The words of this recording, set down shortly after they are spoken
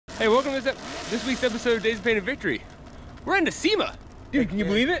Hey, welcome to this week's episode of Days of Pain and Victory. We're into SEMA. Dude, can you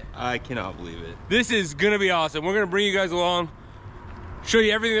believe it? I cannot believe it. This is gonna be awesome. We're gonna bring you guys along, show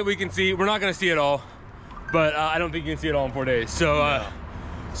you everything that we can see. We're not gonna see it all, but I don't think you can see it all in 4 days. So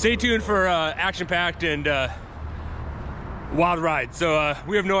stay tuned for action-packed and wild ride. So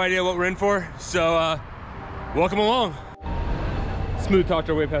we have no idea what we're in for, so welcome along. Smooth talked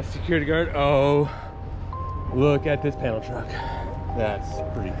our way past the security guard. Oh, look at this panel truck. That's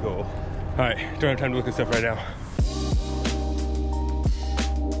pretty cool. All right, don't have time to look at stuff right now.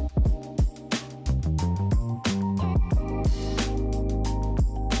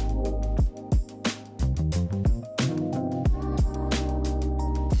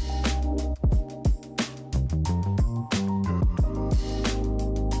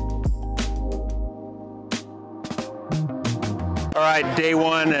 All right, day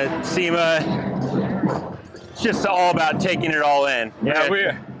one at SEMA. It's just all about taking it all in. Yeah,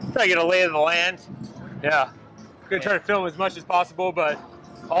 we're trying to get a lay of the land. Yeah, we're gonna try to film as much as possible, but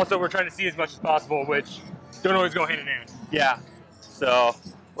also we're trying to see as much as possible, which don't always go hand in hand. Yeah, so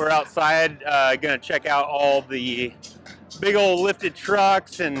we're outside, gonna check out all the big old lifted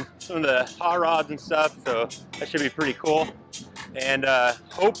trucks and some of the hot rods and stuff, so that should be pretty cool. And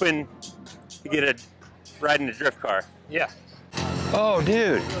hoping to get a ride in a drift car. Yeah. Oh,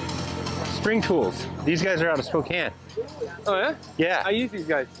 dude, spring tools. These guys are out of Spokane. Oh yeah? Yeah. I use these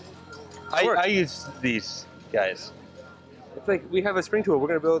guys. I use these guys. It's like we have a spring tool. We're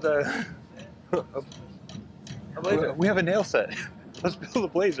gonna build a blazer. We have a nail set. Let's build a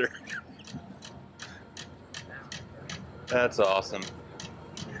blazer. That's awesome.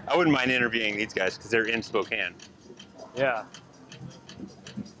 I wouldn't mind interviewing these guys because they're in Spokane. Yeah.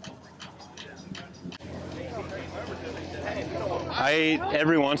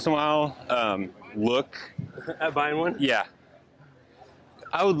 Every once in a while, look At buying one? Yeah.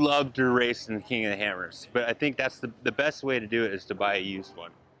 I would love to race in the King of the Hammers, but I think that's the best way to do it is to buy a used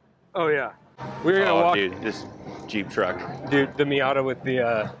one. Oh yeah. We're gonna walk. Dude, this Jeep truck. Dude, the Miata with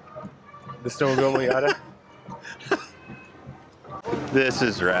the snowmobile Miata. This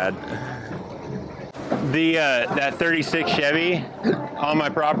is rad. That 36 Chevy on my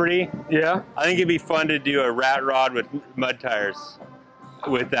property. Yeah. I think it'd be fun to do a rat rod with mud tires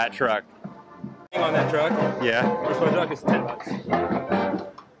with that truck. On that truck. Yeah. This one truck is $10.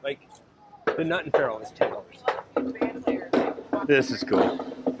 Like the nut and ferrule is $10. This is cool.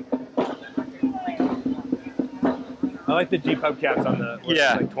 I like the Jeep hubcaps on the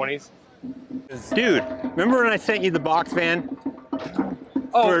like 20s. Dude, remember when I sent you the box van?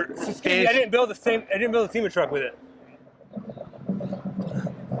 Oh, I didn't build the SEMA truck with it.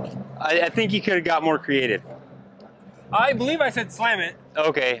 I think you could have got more creative. I believe I said slam it.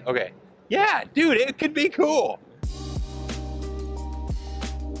 Okay, okay. Yeah, dude, it could be cool.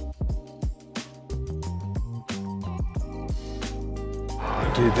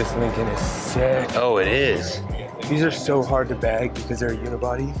 Oh, dude, this Lincoln is sick. Oh, it is. These are so hard to bag because they're a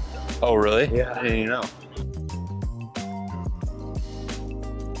unibody. Oh, really? Yeah. I didn't even know.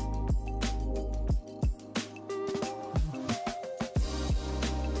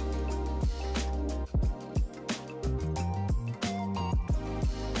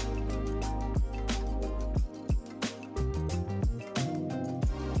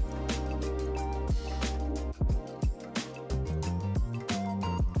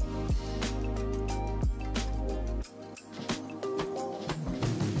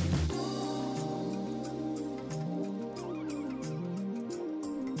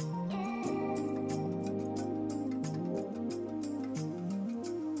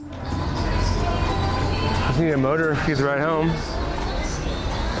 I need a motor if he's right home.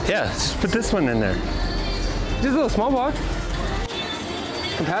 Yeah, just put this one in there. Just a little small box.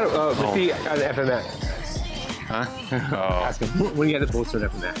 Compatible. Oh, but see, I got the FMX. Huh? Oh. Ask him, when you got the bolster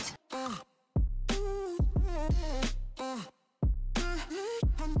FMX?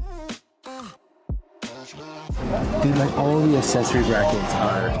 Dude, like all the accessory brackets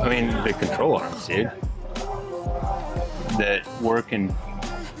are. I mean, the control arms, dude. That work in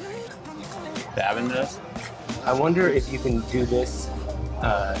Davin does. I wonder if you can do this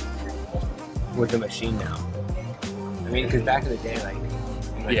with the machine now. I mean, because back in the day, like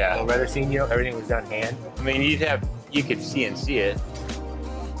yeah, the leather scene, you know, everything was done hand. I mean, you could CNC it.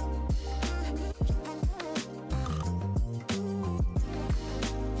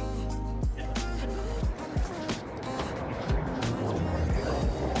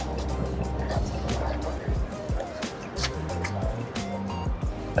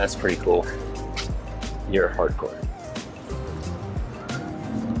 That's pretty cool. You're hardcore.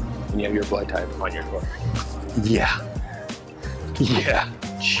 And you have your blood type on your car. Yeah. Yeah.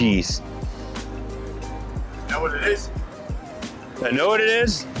 Jeez. You know what it is? I know what it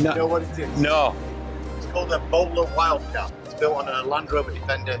is? No. You know what it is? No. It's called a Bowler Wildcat. It's built on a Land Rover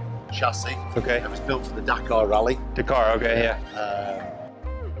Defender chassis. Okay. It was built for the Dakar Rally. Dakar, okay, yeah.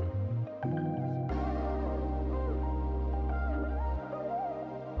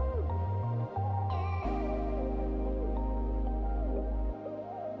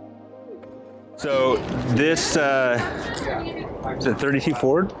 So this, is it 32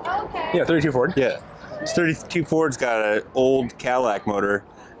 Ford? Yeah, 32 Ford. Yeah. This 32 Ford's got an old Cadillac motor.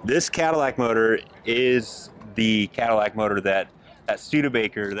 This Cadillac motor is the Cadillac motor that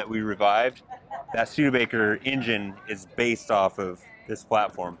Studebaker that we revived. That Studebaker engine is based off of this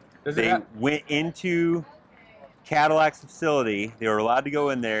platform. They went into Cadillac's facility. They were allowed to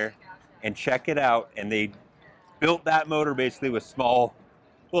go in there and check it out, and they built that motor basically with small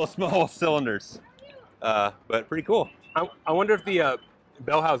cylinders. But pretty cool. I wonder if the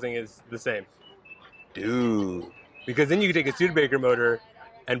bell housing is the same. Dude. Because then you could take a Studebaker motor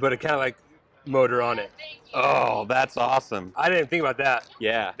and put a Cadillac motor on it. Oh, that's awesome. I didn't think about that.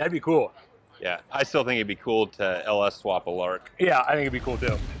 Yeah. That'd be cool. Yeah. I still think it'd be cool to LS swap a Lark. Yeah, I think it'd be cool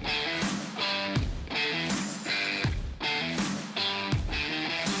too.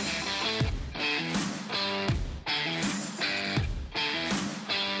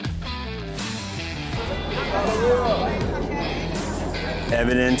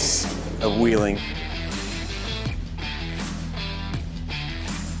 Evidence of wheeling.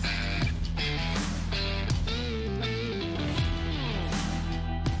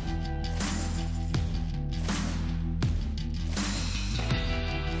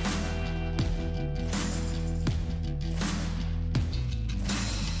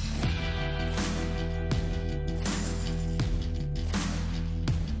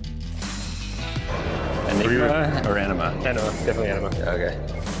 Enigma or Anima? Anima, definitely Anima. Okay.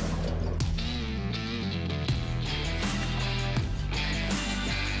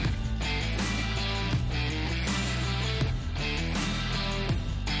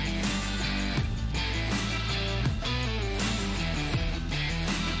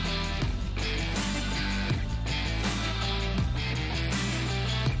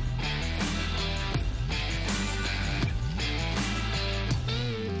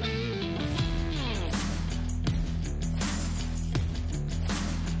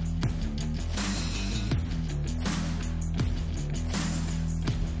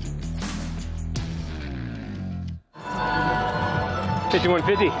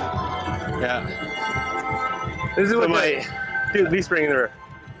 $51.50. Yeah. This is So what dude, leaf spring in the rear.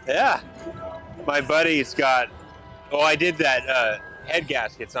 Yeah. My buddy's got, I did that head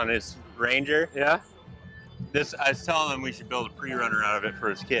gaskets on his Ranger. Yeah? I was telling him we should build a pre-runner out of it for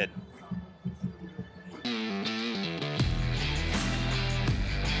his kid.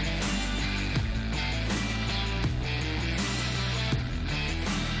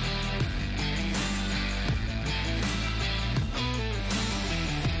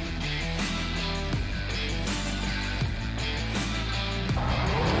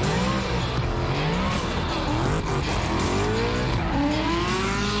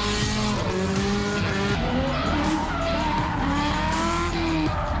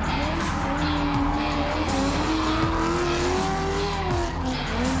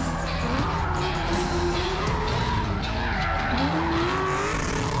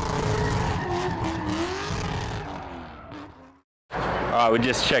 We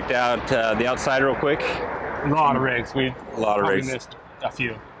just checked out the outside real quick. A lot of rigs. We rigs. missed a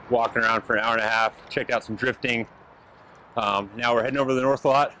few. Walking around for an hour and a half. Checked out some drifting. Now we're heading over to the north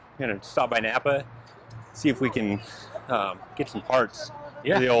lot. Gonna stop by Napa, see if we can get some parts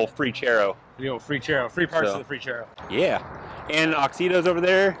for the old free Chero. The old free Chero. Free parts of the free Chero. Yeah. And Oxido's over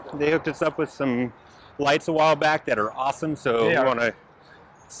there. They hooked us up with some lights a while back that are awesome. So we want to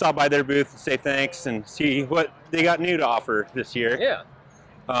stop by their booth and say thanks and see what they got new to offer this year. Yeah.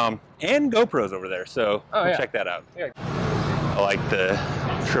 And GoPros over there, so we'll check that out. Yeah. I like the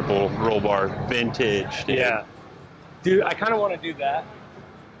triple roll bar vintage. Dude. Yeah. Dude, I kind of want to do that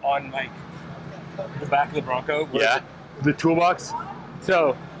on like the back of the Bronco. Yeah. The toolbox.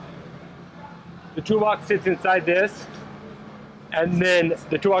 So the toolbox sits inside this, and then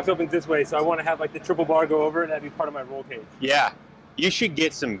the toolbox opens this way. So I want to have like the triple bar go over, and that'd be part of my roll cage. Yeah. You should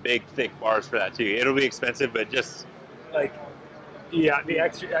get some big, thick bars for that too. It'll be expensive, but just like, yeah, the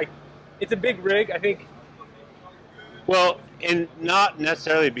extra. Like, it's a big rig, I think. Well, and not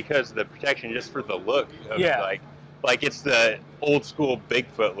necessarily because of the protection, just for the look. Of like it's the old school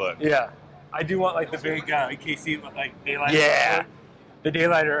Bigfoot look. Yeah, I do want like the big KC with like daylight. Yeah. The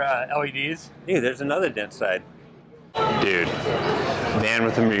daylighter LEDs. Dude, there's another dent side. Dude, man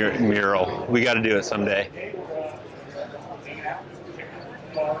with a mural. We got to do it someday.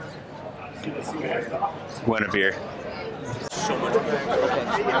 Guinevere. So much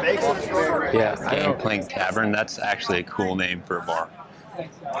Yeah, Gangplank Tavern. That's actually a cool name for a bar.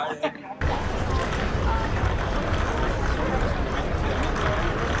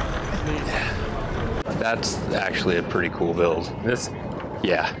 That's actually a pretty cool build. This?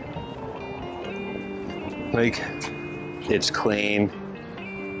 Yeah. Like, it's clean.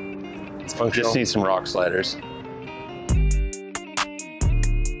 It's functional. Just need some rock sliders.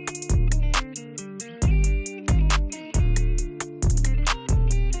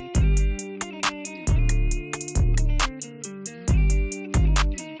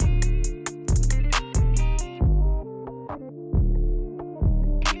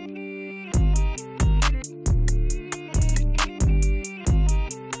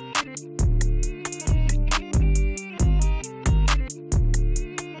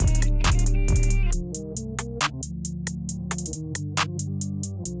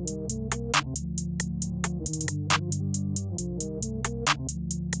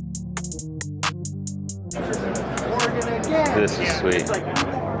 This is sweet.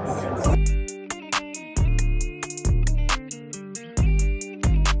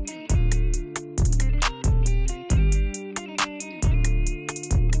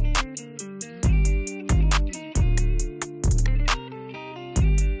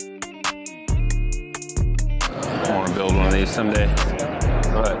 I want to build one of these someday.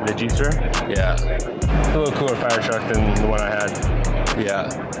 What, the G-Star? Yeah. It's a little cooler fire truck than the one I had.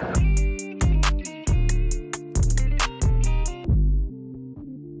 Yeah.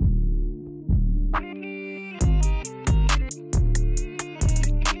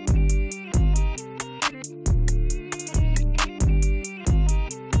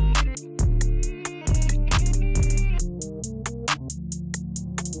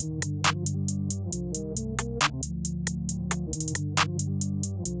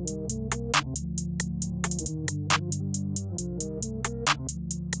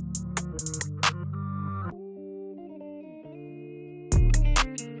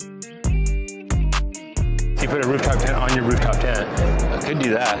 You put a rooftop tent on your rooftop tent. I could do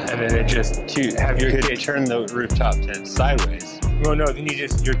that. And then it just have your You could kid turn the rooftop tent sideways. Well, no, then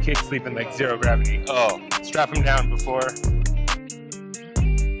your kids sleep in like zero gravity. Oh. Strap them down before.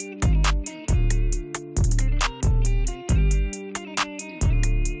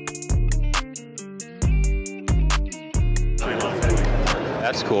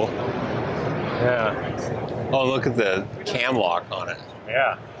 That's cool. Yeah. Oh, look at the cam lock on it.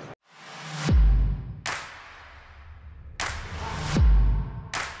 Yeah.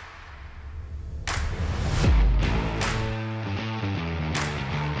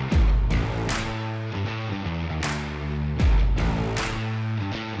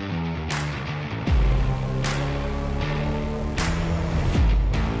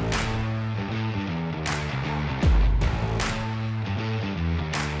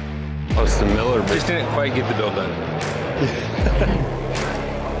 Oh, it's the Miller. Just didn't quite get the build done.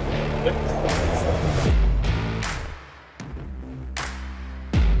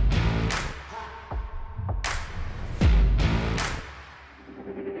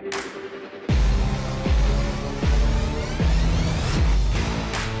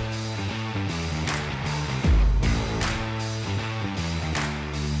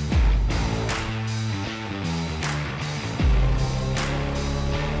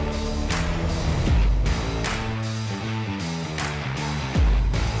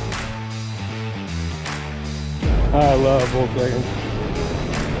 I love Volkswagen.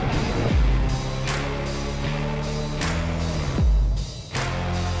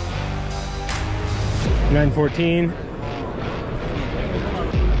 $914.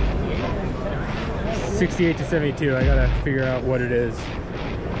 68 to 72. I gotta figure out what it is.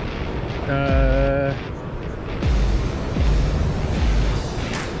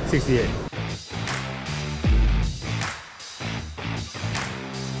 68.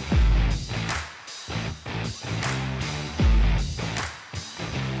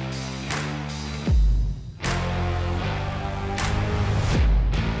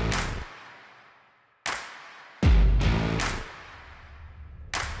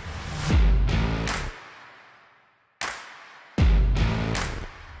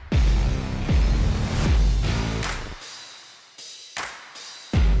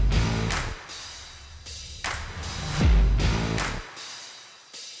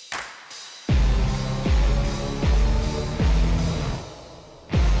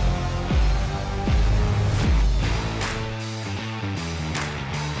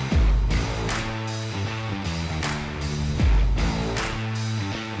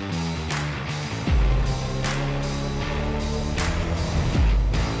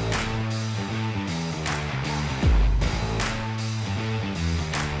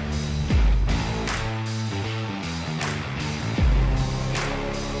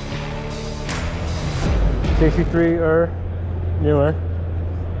 63 or newer.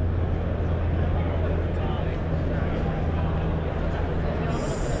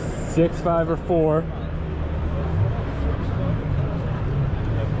 Six, 5, or 4.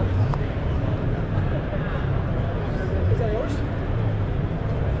 Is that yours?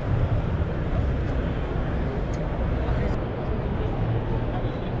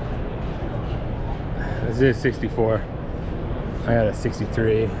 This is 64. I got a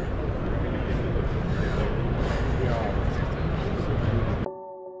 63.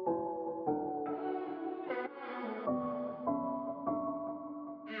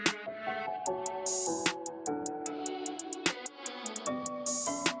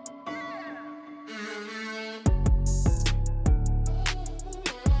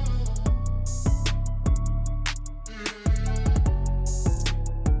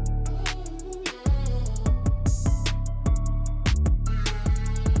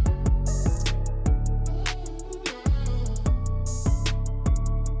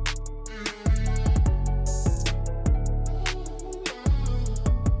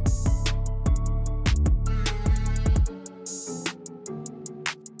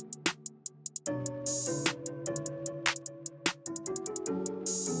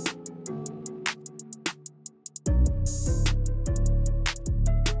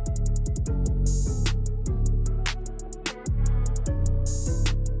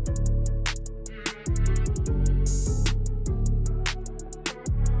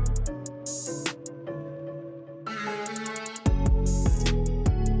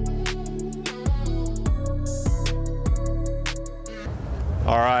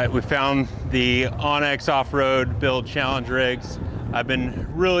 All right, we found the Onyx off-road build challenge rigs. I've been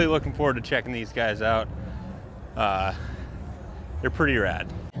really looking forward to checking these guys out. They're pretty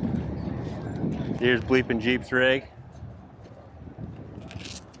rad. Here's Bleepin' Jeep's rig.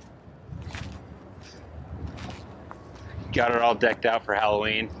 Got it all decked out for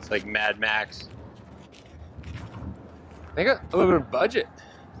Halloween. It's like Mad Max. They got a little bit of budget.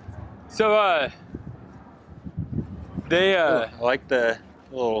 So, I like the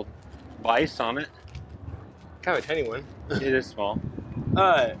little vise on it. kind of a tiny one. It is small.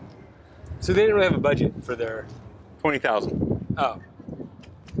 So they didn't really have a budget for their. 20,000. Oh.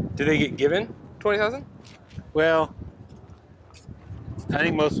 Did they get given 20,000? Well, I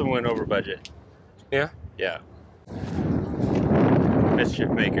think most of them went over budget. Yeah. Yeah. Mischief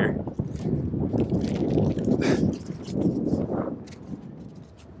maker.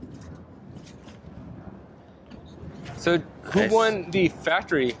 So who Nice. won the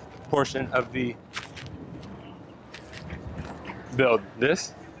factory portion of the build?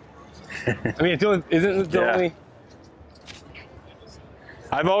 This? I mean, it's the only, isn't it the Yeah. only?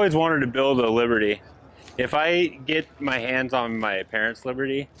 I've always wanted to build a Liberty. If I get my hands on my parents'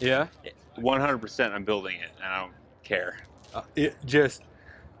 Liberty, Yeah. 100% I'm building it. I don't care. It just.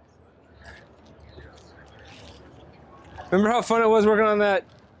 Remember how fun it was working on that,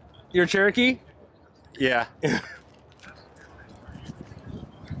 your Cherokee? Yeah.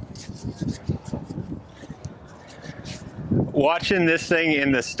 Watching this thing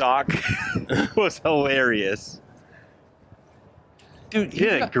in the stock was hilarious. Dude, He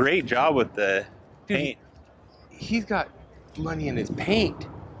did a great job with the paint. He's got money in his paint.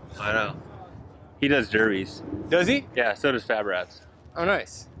 I know. He does derbies. Does he? Yeah, so does Fab Rats. Oh,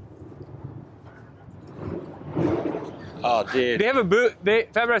 nice. Oh, dude. They have a booth.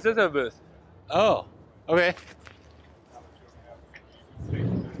 Fab Rats does have a booth. Oh, okay.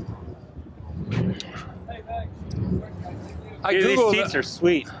 I Dude, these Googled seats are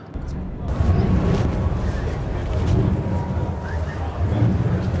sweet.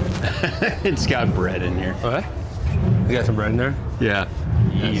 It's got bread in here. What? You got some bread in there? Yeah.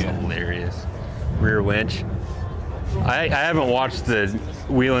 That's Yeah. hilarious. Rear winch. I haven't watched the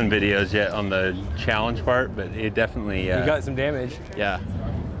wheeling videos yet on the challenge part, but it definitely, You got some damage. yeah.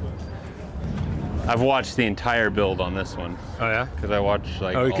 I've watched the entire build on this one Oh yeah. because I watch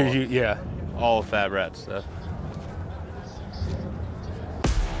like Oh, because yeah. all of Fab Rat stuff.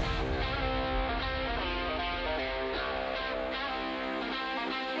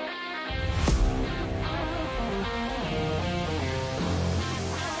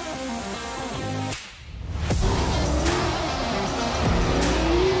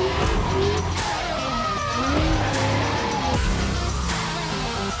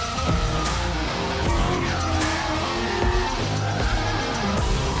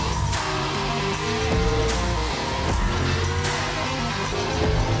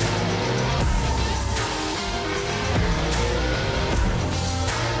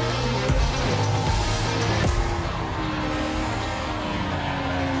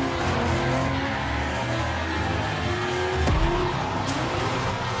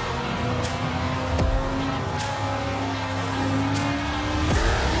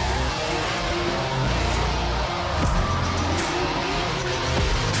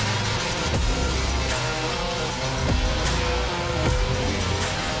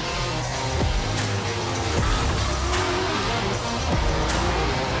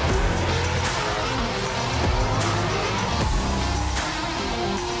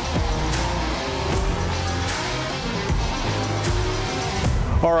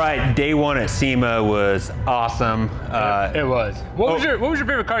 All right, day one at SEMA was awesome. It was. What was your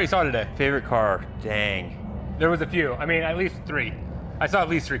favorite car you saw today? Favorite car? Dang. There was a few. I mean, at least 3. I saw at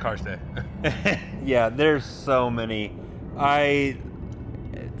least 3 cars today. Yeah, there's so many.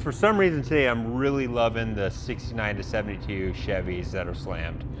 For some reason today, I'm really loving the 69 to 72 Chevys that are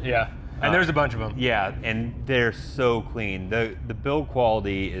slammed. Yeah, and there's a bunch of them. Yeah, and they're so clean. The build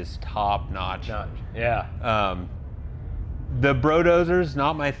quality is top notch. Yeah. The bro-dozers,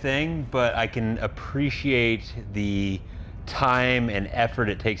 not my thing, but I can appreciate the time and effort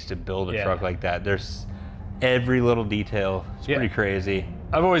it takes to build a truck like that. There's every little detail. It's pretty crazy.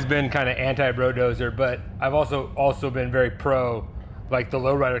 I've always been kind of anti-bro-dozer, but I've also been very pro, like the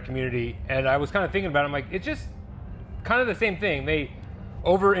lowrider community. And I was kind of thinking about it, I'm like, it's just kind of the same thing. They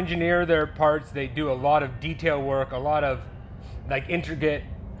over-engineer their parts. They do a lot of detail work, a lot of like intricate.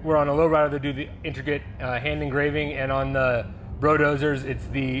 Where on a lowrider they do the intricate hand engraving, and on the bro-dozers it's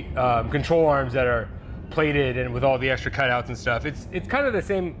the control arms that are plated and with all the extra cutouts and stuff. It's kind of the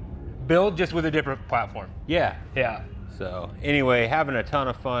same build, just with a different platform. Yeah. Yeah. So anyway, having a ton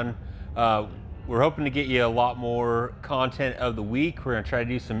of fun. We're hoping to get you a lot more content of the week. We're gonna try to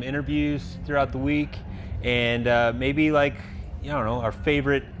do some interviews throughout the week, and maybe like, I don't know, our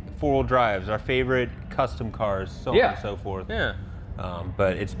favorite 4-wheel drives, our favorite custom cars, so on and so forth. Yeah.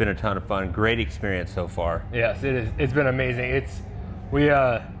 But it's been a ton of fun. Great experience so far. Yes, it is. It's been amazing.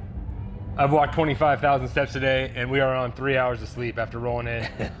 I've walked 25,000 steps today, and we are on 3 hours of sleep after rolling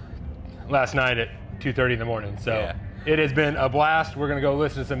in last night at 2:30 in the morning. So it has been a blast. We're gonna go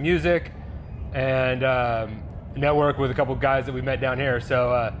listen to some music and network with a couple guys that we met down here.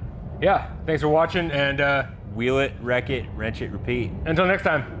 So yeah, thanks for watching, and wheel it, wreck it, wrench it, repeat. Until next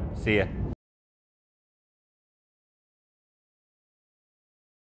time. See ya.